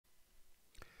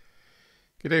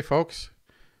G'day folks.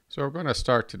 So we're going to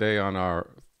start today on our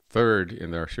third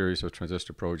in our series of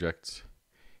transistor projects,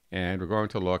 and we're going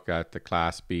to look at the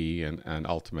Class B and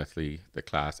ultimately the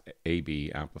Class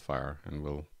AB amplifier, and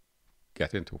we'll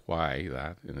get into why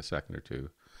that in a second or two.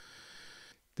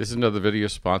 This is another video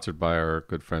sponsored by our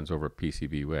good friends over at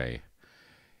PCBWay.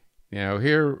 Now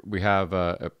here we have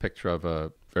a picture of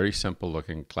a very simple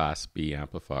looking Class B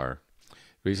amplifier.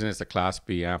 The reason it's a Class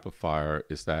B amplifier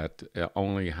is that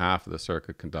only half of the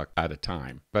circuit conducts at a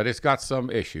time. But it's got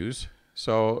some issues.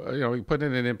 So, you put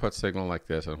in an input signal like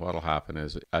this, and what will happen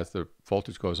is as the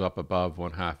voltage goes up above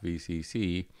 1/2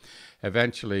 VCC,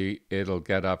 eventually it'll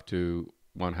get up to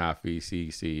 1/2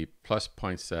 VCC plus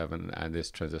 0.7, and this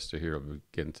transistor here will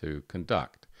begin to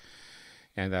conduct.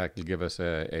 And that will give us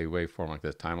a waveform like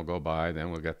this. Time will go by, then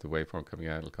we'll get the waveform coming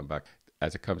out, it'll come back.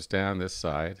 As it comes down this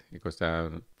side, it goes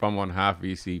down from 1/2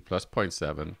 VC plus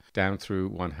 0.7 down through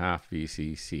 1/2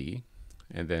 VCC,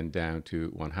 and then down to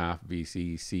 1/2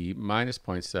 VCC minus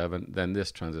 0.7. Then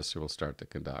this transistor will start to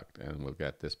conduct, and we'll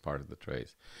get this part of the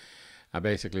trace. And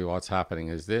basically what's happening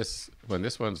is this, when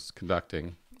this one's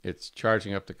conducting, it's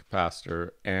charging up the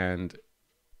capacitor and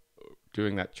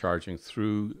doing that charging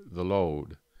through the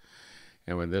load.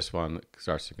 And when this one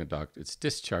starts to conduct, it's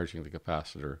discharging the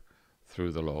capacitor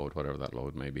through the load, whatever that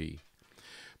load may be.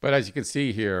 But as you can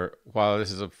see here, while this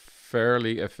is a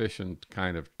fairly efficient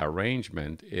kind of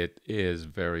arrangement, it is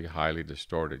very highly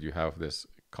distorted. You have this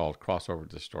called crossover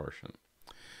distortion.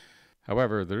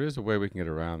 However, there is a way we can get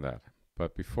around that.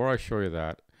 But before I show you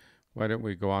that, why don't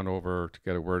we go on over to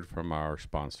get a word from our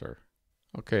sponsor.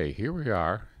 Okay, here we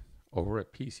are over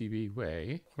at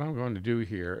PCBWay. What I'm going to do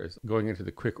here is going into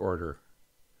the quick order.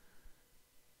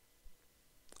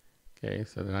 Okay,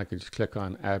 so then I can just click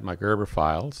on add my Gerber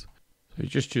files. So you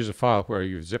just choose a file where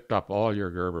you've zipped up all your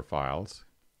Gerber files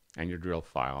and your drill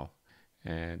file,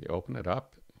 and you open it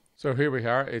up. So here we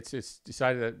are. It's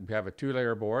decided that we have a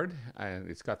 2-layer board, and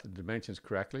it's got the dimensions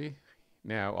correctly.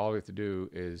 Now all we have to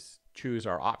do is choose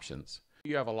our options.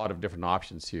 You have a lot of different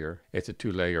options here. It's a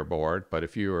 2-layer board, but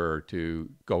if you were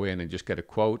to go in and just get a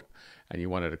quote, and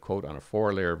you wanted a quote on a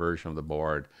 4-layer version of the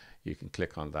board, you can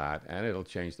click on that and it'll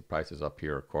change the prices up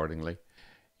here accordingly.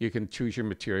 You can choose your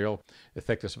material, the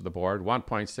thickness of the board.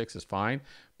 1.6 is fine,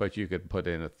 but you could put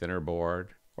in a thinner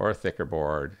board or a thicker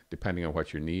board depending on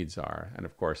what your needs are. And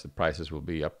of course the prices will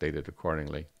be updated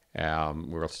accordingly.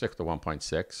 We'll stick with the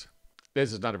 1.6.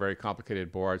 This is not a very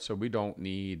complicated board, so we don't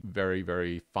need very,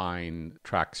 very fine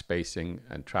track spacing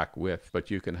and track width,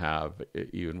 but you can have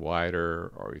even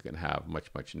wider or you can have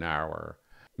much, much narrower.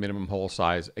 Minimum hole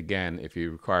size, again, if you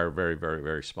require very, very,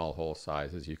 very small hole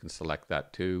sizes, you can select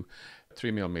that too. 3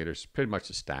 millimeters, pretty much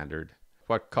the standard.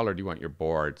 What color do you want your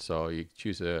board? So you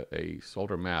choose a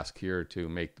solder mask here to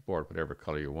make the board whatever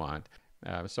color you want.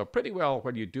 So pretty well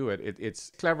when you do it, it's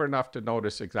clever enough to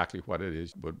notice exactly what it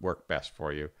is would work best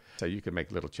for you. So you can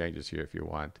make little changes here if you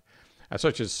want.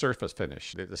 Such as surface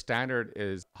finish. The standard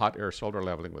is hot air solder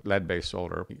leveling with lead-based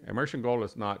solder. Immersion gold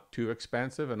is not too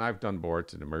expensive, and I've done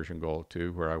boards in immersion gold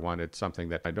too, where I wanted something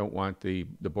that I don't want the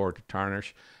board to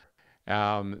tarnish.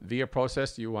 Via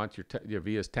process, you want your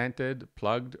vias tented,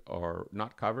 plugged, or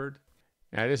not covered.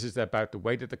 Now this is about the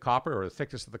weight of the copper or the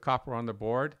thickness of the copper on the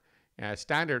board.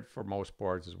 Standard for most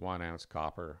boards is 1 ounce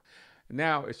copper.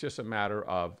 Now it's just a matter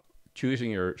of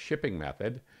choosing your shipping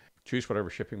method. Choose whatever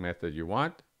shipping method you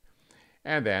want,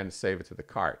 and then save it to the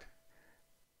cart.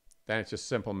 Then it's just a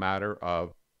simple matter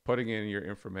of putting in your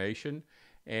information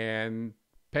and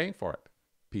paying for it.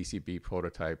 PCB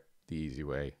prototype, the easy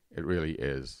way. It really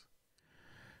is.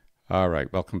 All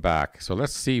right, welcome back. So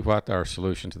let's see what our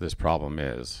solution to this problem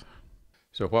is.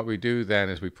 So what we do then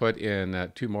is we put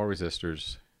in 2 more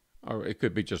resistors, or it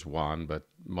could be just 1, but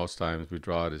most times we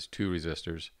draw it as 2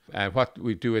 resistors. And what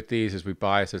we do with these is we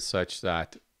bias it such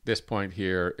that this point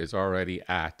here is already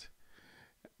at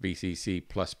VCC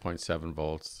plus 0.7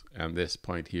 volts, and this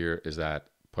point here is at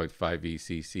 0.5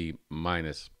 VCC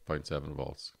minus 0.7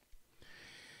 volts.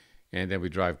 And then we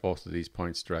drive both of these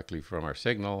points directly from our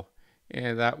signal,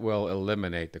 and that will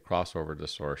eliminate the crossover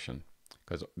distortion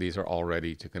because these are all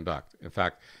ready to conduct. In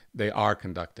fact, they are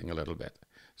conducting a little bit.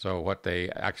 So what they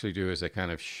actually do is they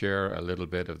kind of share a little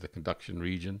bit of the conduction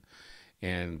region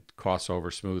and cross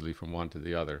over smoothly from one to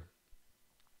the other.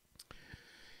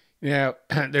 Now,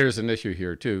 there's an issue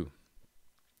here too.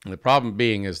 The problem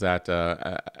being is that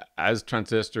as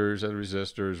transistors and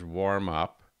resistors warm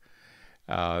up,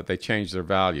 they change their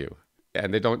value,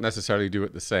 and they don't necessarily do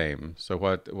it the same. So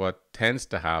what tends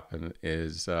to happen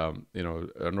is, an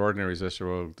ordinary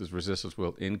resistor, this resistance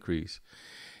will increase,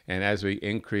 and as we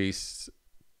increase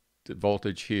the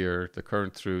voltage here, the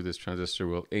current through this transistor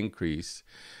will increase,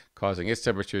 causing its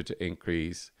temperature to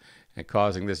increase and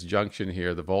causing this junction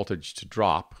here, the voltage to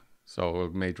drop. So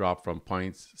it may drop from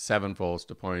 0.7 volts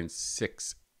to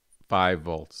 0.65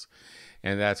 volts.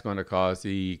 And that's going to cause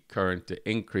the current to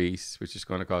increase, which is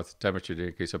going to cause the temperature to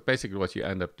increase. So basically what you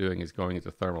end up doing is going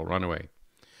into thermal runaway.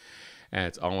 And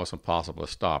it's almost impossible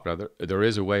to stop. Now, there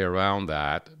is a way around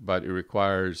that, but it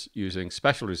requires using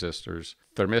special resistors,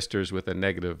 thermistors with a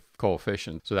negative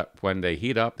coefficient, so that when they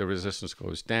heat up, the resistance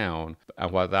goes down.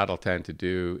 And what that'll tend to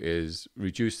do is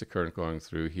reduce the current going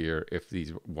through here if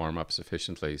these warm up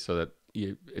sufficiently so that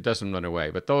it doesn't run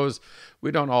away. But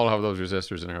we don't all have those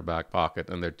resistors in our back pocket,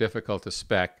 and they're difficult to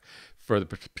spec for the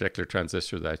particular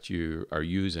transistor that you are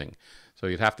using. So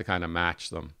you'd have to kind of match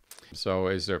them. So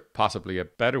is there possibly a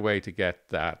better way to get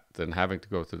that than having to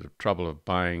go through the trouble of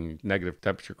buying negative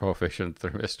temperature coefficient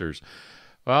thermistors?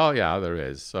 Well, yeah, there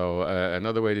is. So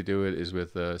another way to do it is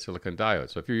with a silicon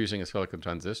diode. So if you're using a silicon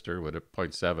transistor with a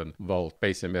 0.7 volt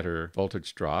base emitter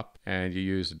voltage drop, and you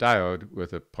use a diode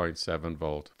with a 0.7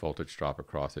 volt voltage drop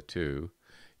across it too,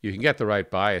 you can get the right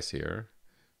bias here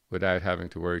without having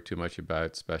to worry too much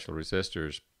about special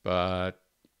resistors. But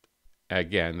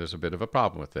again, there's a bit of a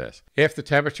problem with this. If the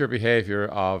temperature behavior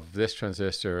of this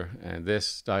transistor and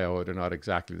this diode are not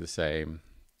exactly the same,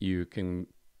 you can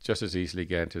just as easily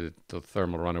get into the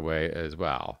thermal runaway as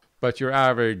well. But your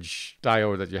average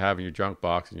diode that you have in your junk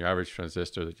box and your average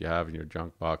transistor that you have in your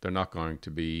junk box, they're not going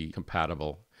to be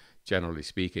compatible, generally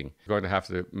speaking. You're going to have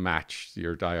to match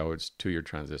your diodes to your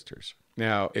transistors.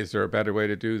 Now, is there a better way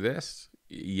to do this?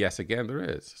 Yes, again, there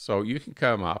is. So you can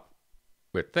come up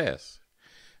with this.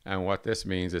 And what this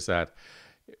means is that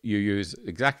you use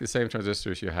exactly the same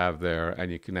transistors you have there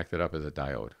and you connect it up as a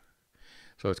diode.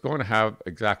 So it's going to have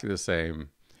exactly the same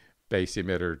base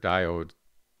emitter diode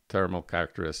thermal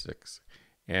characteristics,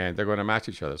 and they're going to match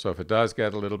each other. So if it does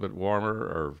get a little bit warmer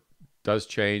or does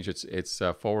change its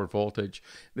forward voltage,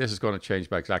 this is going to change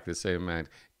by exactly the same amount,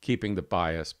 keeping the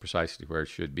bias precisely where it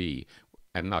should be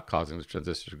and not causing the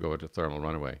transistor to go into thermal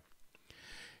runaway.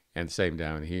 And same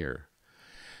down here.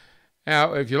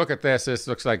 Now, if you look at this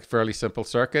looks like a fairly simple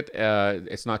circuit.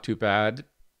 It's not too bad,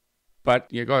 but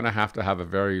you're going to have a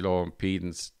very low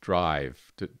impedance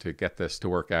drive to get this to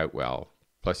work out well.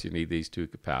 Plus, you need these two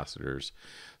capacitors.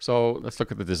 So let's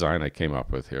look at the design I came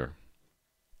up with here.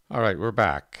 All right, we're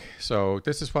back. So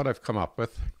this is what I've come up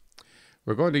with.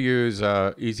 We're going to use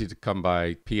easy to come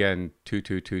by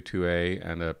PN2222A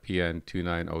and a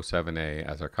PN2907A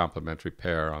as our complementary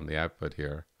pair on the output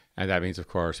here. And that means, of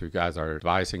course, as our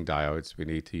devising diodes, we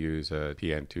need to use a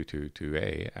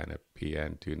PN222A and a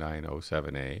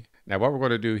PN2907A. Now, what we're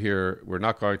going to do here, we're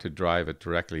not going to drive it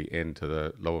directly into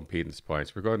the low impedance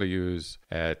points. We're going to use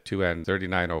a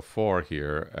 2N3904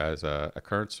 here as a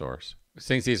current source.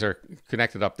 Since these are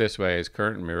connected up this way as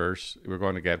current mirrors, we're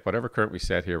going to get whatever current we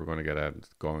set here, we're going to get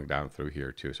going down through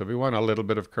here too. So we want a little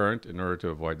bit of current in order to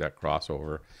avoid that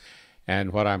crossover.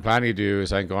 And what I'm planning to do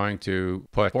is I'm going to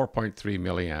put 4.3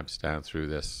 milliamps down through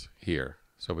this here.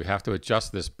 So we have to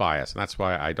adjust this bias. And that's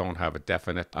why I don't have a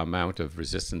definite amount of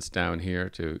resistance down here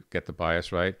to get the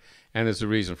bias right. And there's a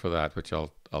reason for that, which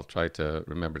I'll try to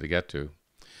remember to get to.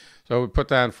 So we put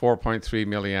down 4.3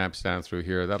 milliamps down through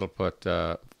here. That'll put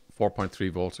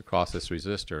 4.3 volts across this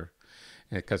resistor.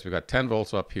 And because we've got 10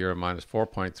 volts up here minus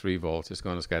 4.3 volts, it's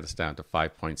going to get us down to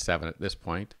 5.7 at this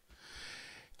point.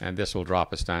 And this will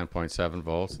drop us down 0.7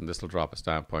 volts, and this will drop us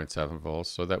down 0.7 volts.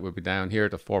 So that we'll be down here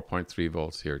to 4.3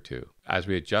 volts here too. As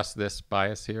we adjust this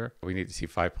bias here, we need to see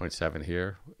 5.7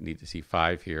 here, we need to see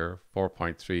 5 here,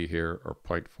 4.3 here, or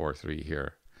 0.43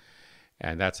 here.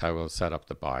 And that's how we'll set up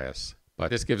the bias. But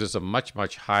this gives us a much,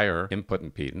 much higher input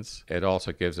impedance. It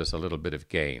also gives us a little bit of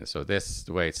gain. So this,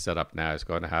 the way it's set up now, is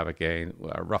going to have a gain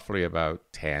roughly about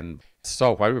 10.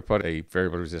 So why do we put a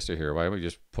variable resistor here? Why don't we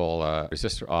just pull a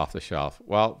resistor off the shelf?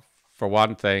 Well, for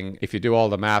one thing, if you do all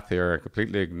the math here and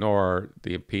completely ignore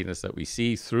the impedance that we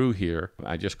see through here,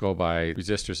 and just go by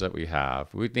resistors that we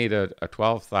have, we'd need a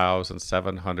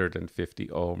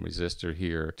 12,750 ohm resistor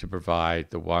here to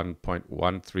provide the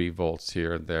 1.13 volts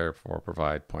here and therefore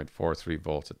provide 0.43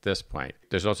 volts at this point.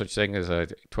 There's no such thing as a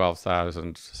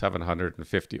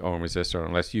 12,750 ohm resistor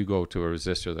unless you go to a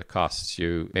resistor that costs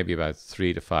you maybe about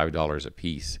 $3 to $5 a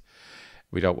piece.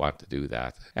 We don't want to do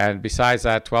that. And besides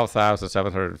that,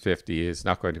 12,750 is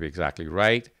not going to be exactly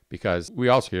right, because we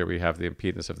also here we have the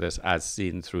impedance of this as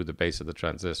seen through the base of the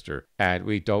transistor. And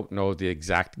we don't know the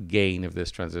exact gain of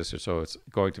this transistor, so it's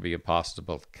going to be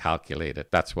impossible to calculate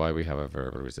it. That's why we have a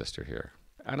variable resistor here.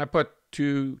 And I put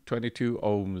 222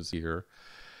 ohms here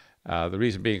The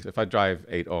reason being, if I drive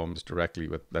 8 ohms directly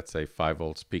with, let's say, 5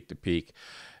 volts peak to peak,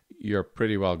 you're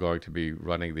pretty well going to be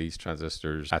running these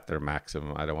transistors at their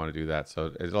maximum. I don't want to do that.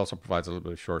 So it also provides a little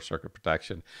bit of short circuit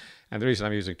protection. And the reason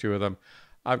I'm using 2 of them,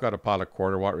 I've got a pile of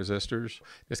 1/4 watt resistors.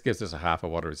 This gives us a 1/2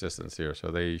 watt resistance here,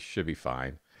 so they should be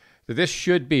fine. So this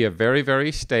should be a very,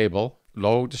 very stable,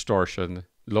 low distortion,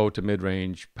 low to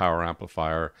mid-range power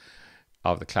amplifier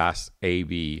of the Class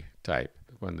AB type.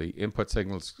 When the input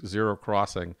signal's 0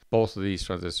 crossing, both of these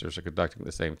transistors are conducting at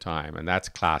the same time, and that's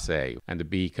Class A. And the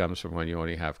B comes from when you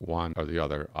only have one or the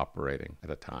other operating at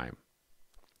a time.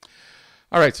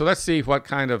 All right, so let's see what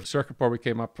kind of circuit board we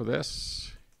came up for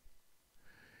this.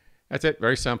 That's it,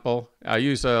 very simple. I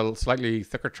use slightly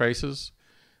thicker traces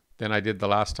than I did the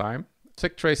last time.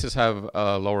 Thick traces have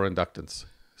a lower inductance,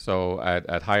 so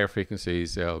at higher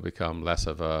frequencies, they'll become less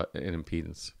of an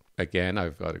impedance. Again,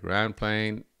 I've got a ground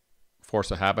plane. Force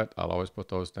of habit, I'll always put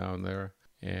those down there.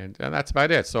 And that's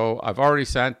about it. So I've already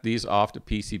sent these off to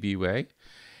PCBWay,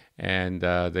 and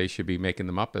they should be making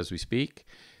them up as we speak.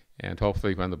 And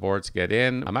hopefully when the boards get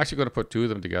in, I'm actually going to put 2 of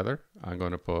them together. I'm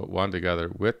going to put one together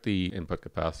with the input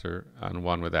capacitor and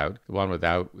one without. The one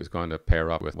without is going to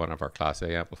pair up with one of our Class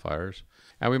A amplifiers.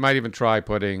 And we might even try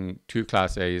putting 2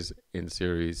 Class A's in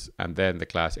series and then the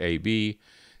Class AB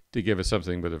to give us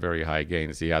something with a very high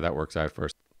gain. See how that works out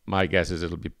first. My guess is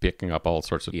it'll be picking up all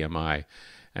sorts of EMI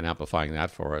and amplifying that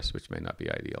for us, which may not be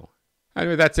ideal.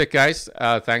 Anyway, that's it, guys.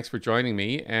 Thanks for joining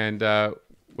me, and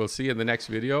we'll see you in the next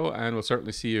video, and we'll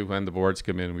certainly see you when the boards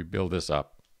come in and we build this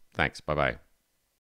up. Thanks. Bye-bye.